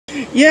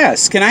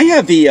Yes, can I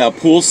have the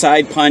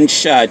Poolside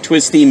Punch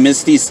Twisty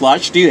Misty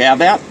Slush? Do you have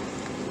that?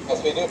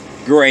 Yes, we do.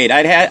 Great.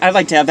 I'd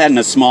like to have that in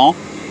a small.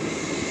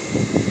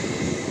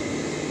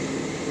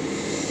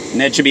 And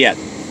that should be it.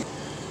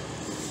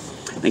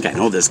 I think I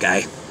know this guy.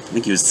 I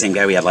think he was the same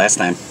guy we had last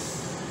time.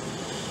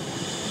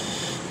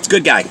 It's a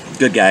good guy.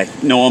 Good guy.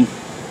 Know him?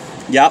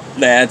 Yep,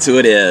 that's who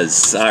it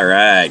is. All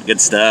right, good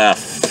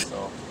stuff.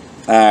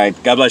 All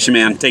right, God bless you,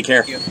 man. Take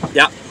care.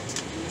 Yep.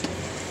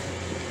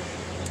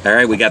 All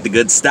right, we got the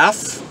good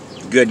stuff.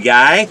 Good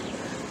guy.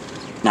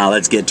 Now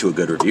let's get to a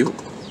good review.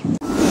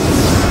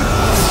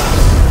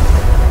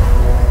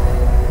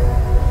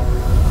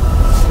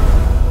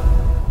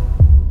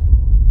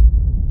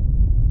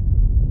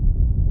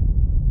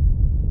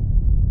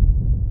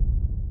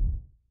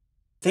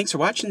 Thanks for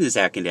watching the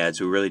ZacknDads.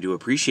 We really do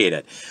appreciate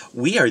it.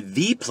 We are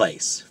the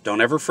place.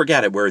 Don't ever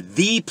forget it. We're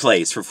the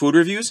place for food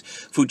reviews,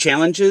 food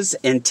challenges,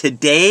 and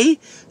today,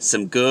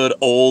 some good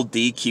old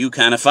DQ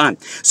kind of fun.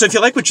 So if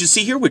you like what you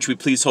see here, which we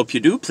please hope you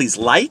do, please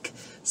like,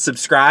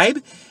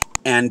 subscribe,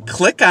 and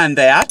click on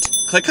that.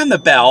 Click on the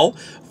bell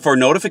for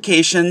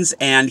notifications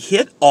and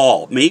hit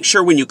all. Make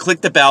sure when you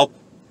click the bell,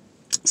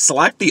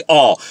 select the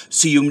all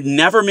so you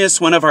never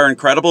miss one of our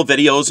incredible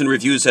videos and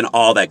reviews and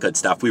all that good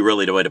stuff. We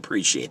really would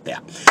appreciate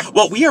that.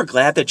 Well, we are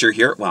glad that you're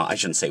here. Well, I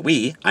shouldn't say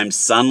we. I'm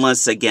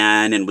sunless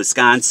again in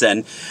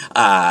Wisconsin.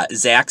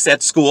 Zach's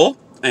at school,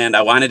 and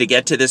I wanted to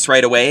get to this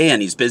right away,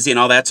 and he's busy and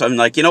all that, so I'm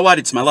like, you know what?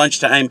 It's my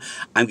lunchtime.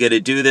 I'm going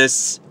to do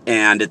this,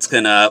 and it's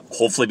going to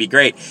hopefully be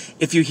great.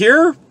 If you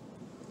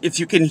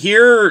can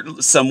hear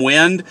some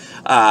wind,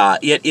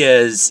 it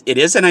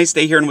is a nice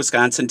day here in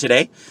Wisconsin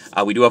today.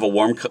 We do have a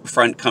warm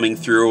front coming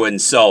through,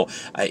 and so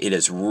it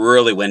is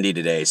really windy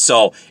today.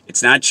 So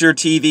it's not your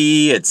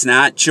TV, it's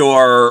not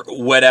your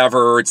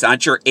whatever, it's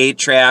not your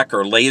 8-track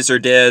or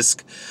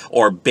Laserdisc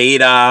or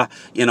Beta,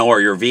 you know,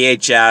 or your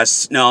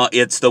VHS. No,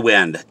 it's the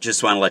wind.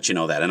 Just want to let you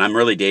know that. And I'm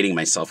really dating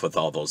myself with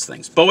all those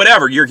things. But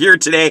whatever, you're here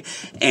today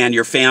and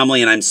your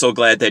family, and I'm so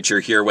glad that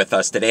you're here with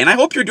us today. And I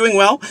hope you're doing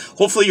well.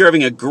 Hopefully you're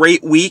having a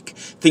great week.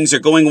 Things are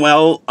going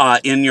well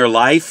in your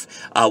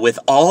life with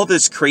all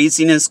this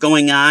craziness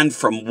going on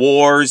from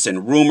wars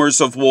and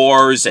rumors of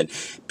wars and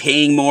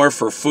paying more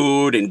for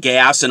food and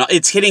gas, and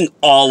it's hitting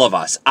all of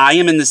us. I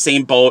am in the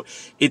same boat.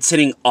 It's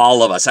hitting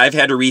all of us. I've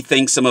had to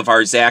rethink some of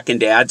our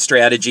ZacknDad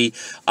strategy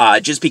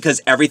just because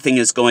everything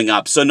is going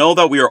up. So know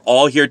that we are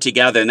all here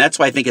together, and that's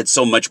why I think it's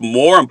so much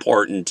more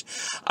important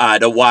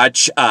to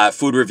watch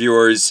food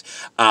reviewers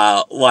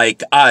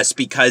like us,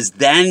 because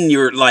then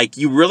you're like,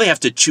 you really have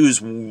to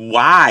choose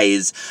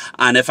wise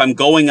on if I'm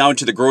going out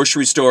to the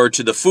grocery store,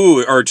 to the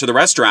food, or to the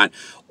restaurant,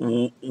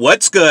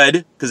 what's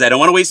good, because I don't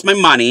want to waste my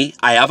money.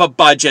 I have a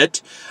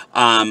budget.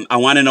 I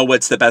want to know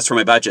what's the best for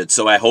my budget.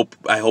 So I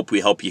hope we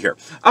help you here.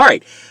 All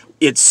right,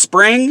 it's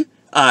spring.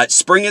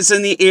 Spring is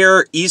in the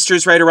air.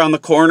 Easter's right around the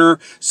corner.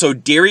 So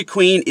Dairy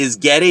Queen is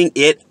getting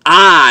it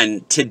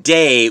on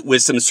today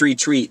with some sweet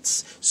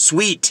treats.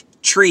 Sweet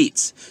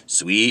treats.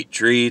 Sweet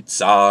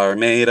treats are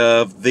made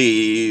of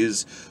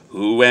these.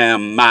 Who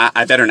am I?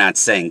 I better not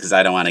sing because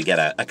I don't want to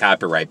get a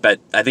copyright, but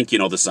I think you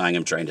know the song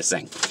I'm trying to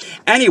sing.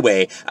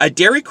 Anyway,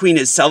 Dairy Queen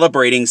is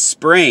celebrating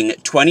spring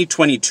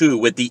 2022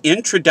 with the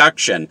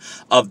introduction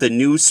of the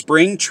new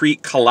Spring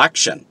Treat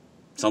Collection.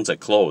 Sounds like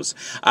clothes.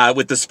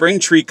 With the Spring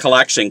Treat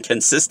Collection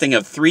consisting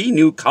of 3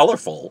 new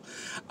colorful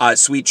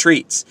sweet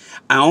treats.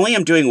 I only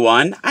am doing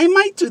one. I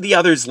might do the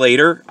others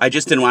later. I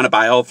just didn't want to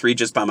buy all 3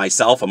 just by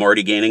myself. I'm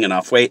already gaining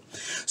enough weight.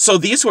 So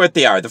these are what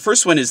they are. The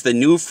first one is the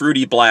new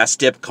Fruity Blast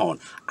Dip Cone.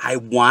 I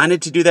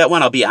wanted to do that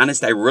one. I'll be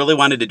honest, I really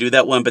wanted to do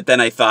that one, but then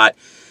I thought,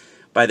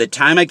 by the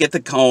time I get the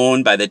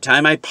cone, by the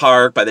time I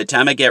park, by the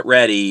time I get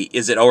ready,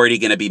 is it already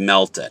going to be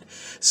melted?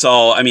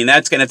 So, I mean,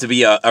 that's going to have to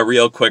be a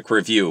real quick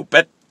review.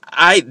 But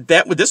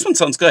this one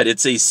sounds good.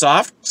 It's a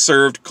soft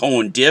served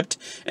cone dipped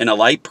in a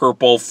light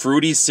purple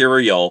fruity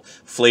cereal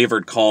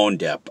flavored cone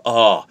dip.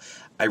 Oh,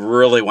 I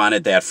really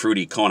wanted that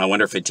fruity cone. I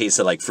wonder if it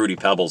tasted like Fruity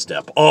Pebbles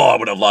dip. Oh, I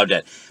would have loved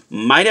it.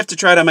 Might have to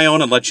try it on my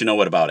own and let you know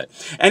what about it.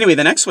 Anyway,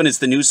 the next one is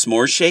the new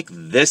S'more Shake.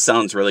 This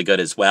sounds really good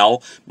as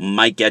well.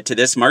 Might get to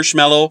this.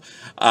 Marshmallow,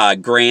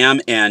 graham,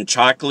 and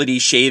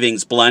chocolatey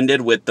shavings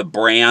blended with the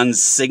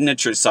brand's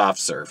signature soft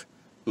serve.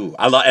 Ooh,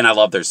 I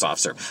love their soft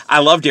serve. I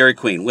love Dairy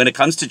Queen. When it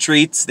comes to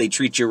treats, they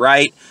treat you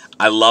right.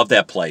 I love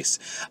that place.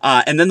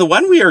 And then the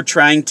one we are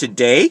trying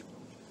today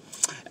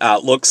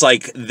looks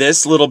like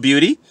this little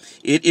beauty.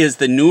 It is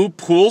the new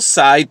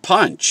Poolside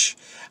Punch.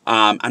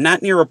 I'm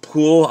not near a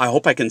pool. I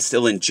hope I can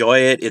still enjoy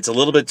it. It's a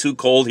little bit too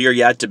cold here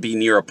yet to be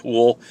near a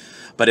pool.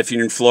 But if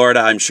you're in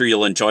Florida, I'm sure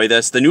you'll enjoy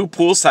this. The new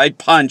Poolside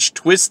Punch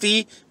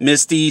Twisty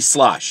Misty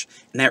Slush.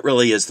 And that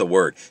really is the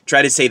word.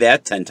 Try to say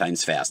that 10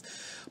 times fast.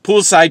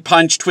 Poolside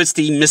Punch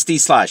Twisty Misty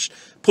Slush.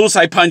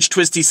 Poolside Punch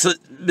Twisty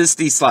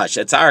Misty Slush.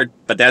 It's hard,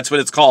 but that's what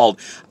it's called.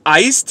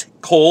 Iced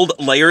cold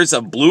layers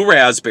of blue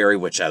raspberry,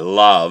 which I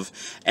love,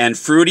 and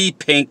fruity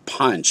pink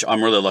punch.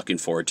 I'm really looking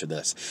forward to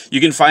this. You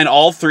can find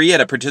all 3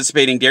 at a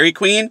participating Dairy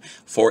Queen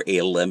for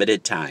a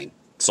limited time.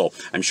 So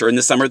I'm sure in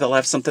the summer they'll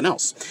have something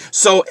else.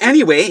 So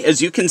anyway,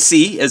 as you can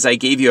see, as I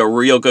gave you a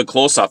real good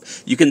close-up,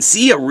 you can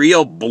see a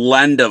real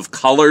blend of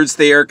colors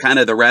there, kind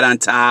of the red on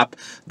top,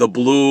 the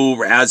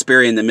blue,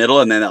 raspberry in the middle,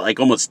 and then that like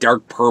almost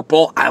dark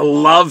purple. I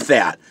love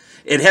that.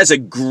 It has a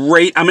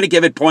great, I'm going to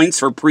give it points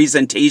for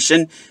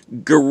presentation.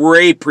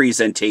 Great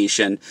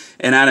presentation.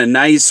 And on a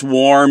nice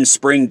warm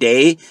spring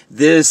day,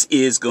 this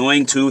is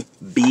going to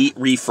be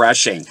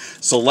refreshing.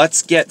 So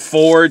let's get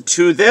forward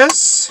to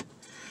this.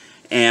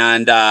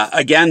 And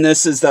again,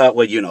 this is the,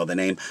 well, you know the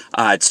name.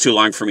 It's too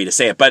long for me to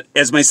say it. But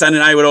as my son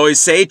and I would always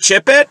say,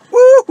 chip it,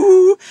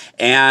 woo-hoo,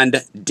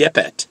 and dip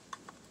it.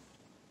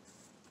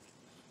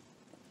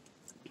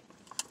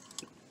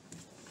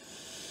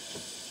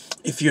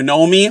 If you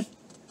know me,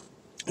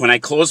 when I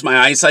close my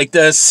eyes like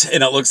this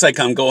and it looks like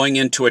I'm going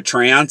into a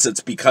trance,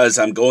 it's because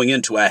I'm going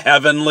into a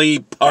heavenly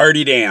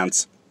party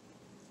dance.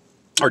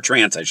 Or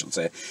trance, I should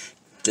say.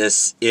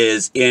 This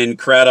is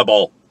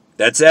incredible.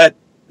 That's it.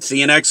 See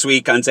you next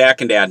week on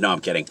ZacknDad. No,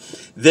 I'm kidding.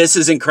 This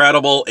is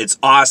incredible. It's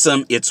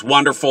awesome. It's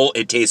wonderful.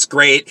 It tastes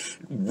great.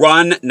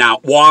 Run,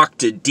 not walk,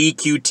 to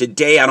DQ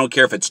today. I don't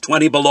care if it's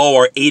 20 below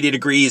or 80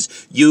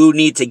 degrees. You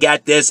need to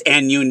get this,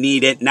 and you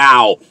need it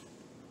now.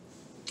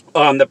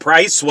 The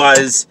price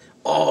was...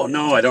 Oh,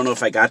 no, I don't know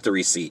if I got the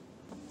receipt.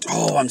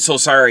 Oh, I'm so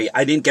sorry.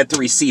 I didn't get the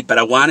receipt, but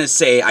I want to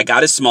say I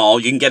got it small.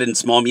 You can get it in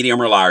small, medium,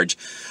 or large.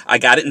 I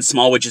got it in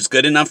small, which is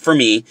good enough for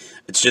me.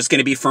 It's just going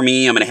to be for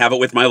me. I'm going to have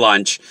it with my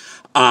lunch.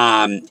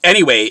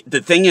 Anyway,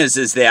 the thing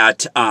is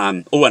that,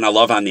 oh, and I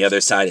love on the other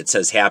side, it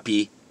says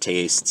happy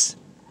tastes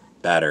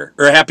better.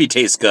 Or happy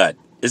tastes good.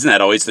 Isn't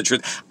that always the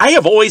truth? I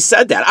have always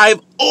said that.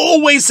 I've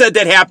always said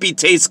that happy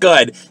tastes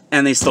good.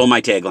 And they stole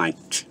my tagline.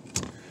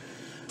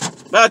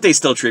 But they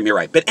still treat me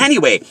right. But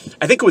anyway,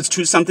 I think it was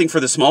 2 something for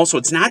the small, so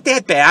it's not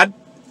that bad.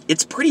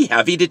 It's pretty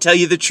heavy, to tell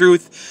you the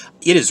truth.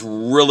 It is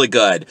really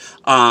good.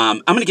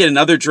 I'm going to get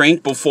another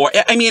drink before,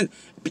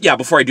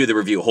 before I do the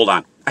review. Hold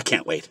on. I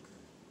can't wait.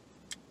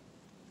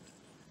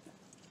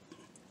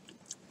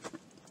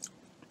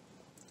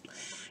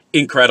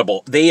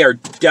 Incredible. They are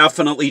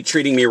definitely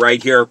treating me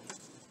right here.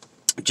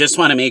 Just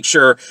want to make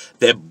sure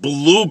that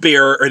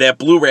blueberry or that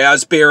blue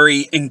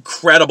raspberry,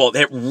 incredible.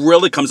 That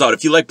really comes out.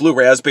 If you like blue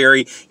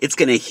raspberry, it's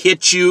going to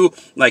hit you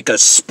like a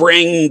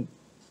spring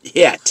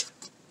hit.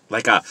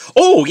 Like a,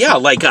 oh yeah,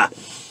 like a,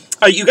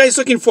 are you guys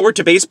looking forward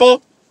to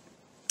baseball?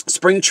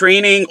 Spring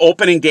training,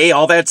 opening day,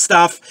 all that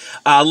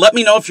stuff. Let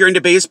me know if you're into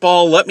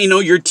baseball. Let me know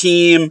your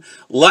team.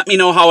 Let me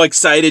know how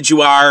excited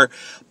you are.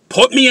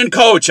 Put me in,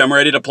 coach. I'm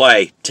ready to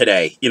play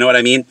today. You know what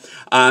I mean?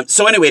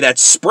 So anyway, that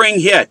spring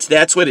hit,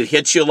 that's what it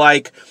hits you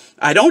like.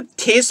 I don't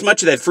taste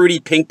much of that fruity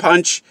pink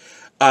punch.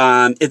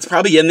 It's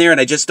probably in there and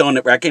I just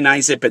don't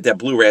recognize it, but that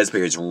blue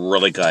raspberry is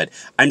really good.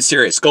 I'm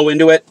serious. Go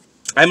into it.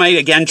 I might,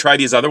 again, try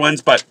these other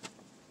ones, but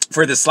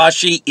for the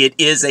slushy, it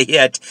is a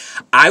hit.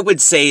 I would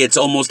say it's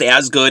almost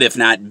as good, if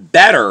not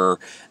better,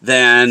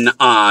 than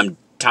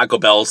Taco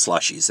Bell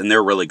slushies, and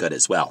they're really good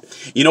as well.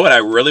 You know what I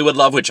really would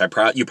love, which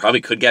you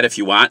probably could get if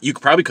you want. You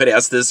probably could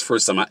ask this for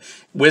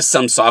with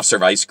some soft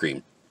serve ice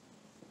cream.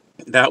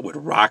 That would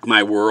rock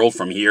my world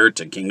from here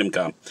to kingdom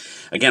come.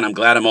 Again, I'm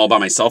glad I'm all by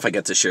myself. I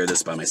get to share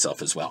this by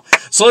myself as well.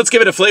 So let's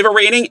give it a flavor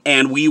rating,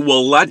 and we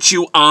will let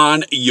you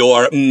on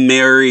your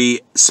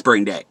merry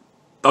spring day.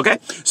 Okay,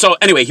 so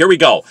anyway, here we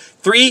go.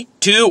 3,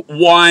 2,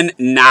 1,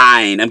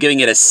 9. I'm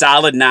giving it a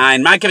solid 9.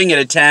 I'm not giving it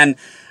a 10.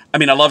 I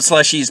mean, I love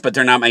slushies, but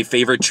they're not my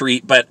favorite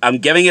treat. But I'm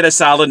giving it a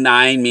solid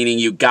 9, meaning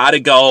you got to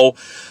go.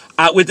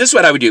 With this,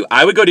 what I would do,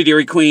 I would go to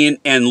Dairy Queen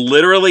and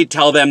literally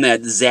tell them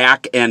that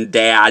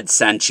ZacknDad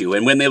sent you.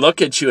 And when they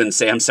look at you and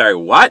say, I'm sorry,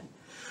 what?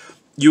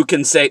 You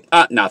can say,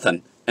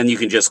 nothing. And you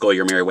can just go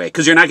your merry way.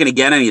 Because you're not going to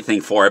get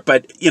anything for it.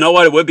 But you know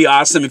what? It would be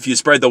awesome if you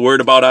spread the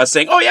word about us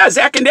saying, oh, yeah,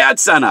 ZacknDad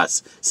sent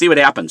us. See what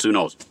happens. Who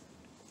knows?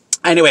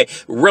 Anyway,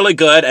 really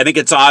good. I think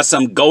it's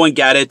awesome. Go and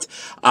get it.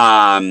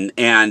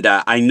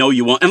 I know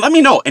you won't. And let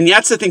me know. And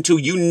that's the thing, too.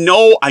 You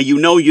know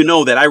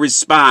that I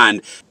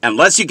respond.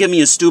 Unless you give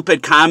me a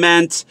stupid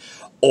comment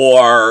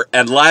or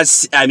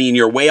unless,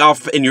 you're way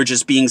off and you're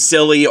just being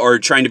silly or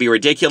trying to be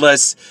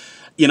ridiculous.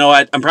 You know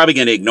what? I'm probably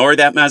going to ignore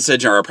that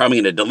message or I'm probably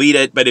going to delete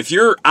it. But if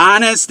you're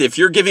honest, if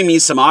you're giving me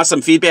some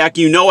awesome feedback,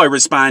 you know I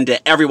respond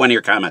to every one of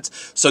your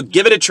comments. So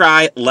give it a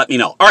try. Let me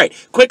know. All right,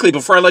 quickly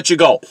before I let you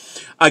go,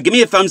 give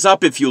me a thumbs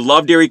up if you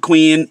love Dairy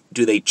Queen.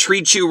 Do they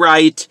treat you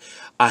right?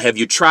 Have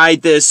you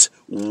tried this?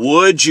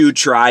 Would you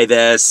try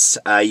this?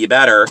 You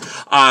better.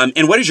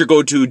 And what is your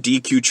go-to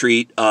DQ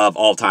treat of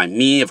all time?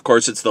 Me, of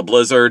course, it's the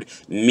Blizzard.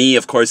 Me,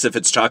 of course, if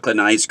it's chocolate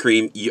and ice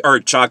cream or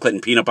chocolate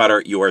and peanut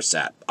butter, you are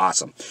set.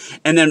 Awesome.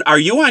 And then are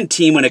you on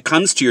team when it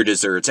comes to your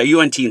desserts? Are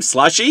you on team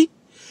slushy,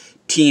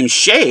 team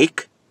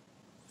shake,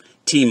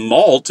 team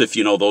malt, if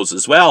you know those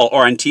as well,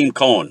 or on team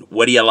cone?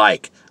 What do you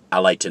like? I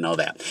like to know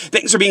that.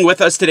 Thanks for being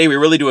with us today. We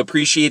really do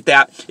appreciate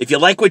that. If you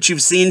like what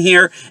you've seen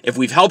here, if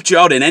we've helped you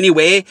out in any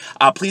way,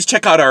 please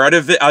check out our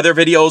other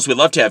videos. We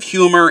love to have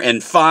humor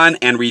and fun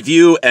and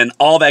review and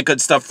all that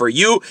good stuff for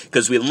you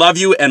because we love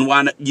you and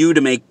want you to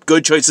make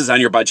good choices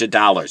on your budget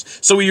dollars.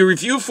 So we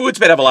review foods,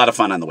 but have a lot of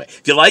fun on the way.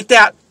 If you like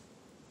that,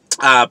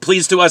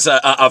 please do us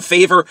a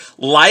favor.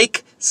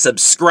 Like,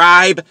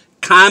 subscribe,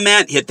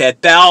 comment, hit that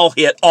bell,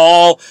 hit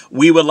all.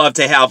 We would love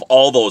to have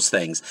all those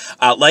things.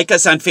 Like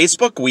us on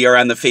Facebook. We are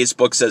on the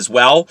Facebooks as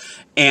well.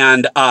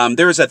 And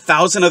there's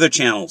 1,000 other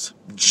channels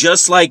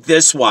just like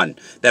this one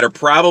that are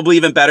probably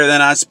even better than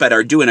us, but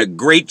are doing a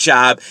great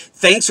job.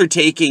 Thanks for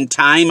taking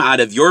time out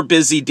of your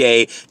busy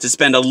day to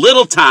spend a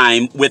little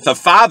time with a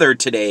father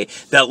today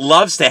that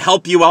loves to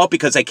help you out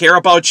because I care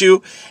about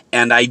you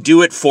and I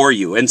do it for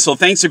you. And so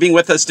thanks for being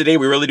with us today.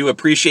 We really do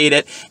appreciate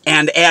it.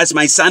 And as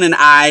my son and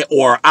I,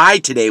 or I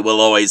today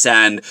will always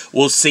end,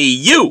 we'll see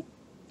you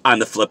on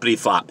the flippity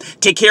flop.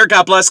 Take care.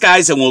 God bless,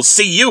 guys. And we'll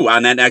see you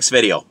on that next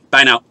video.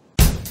 Bye now.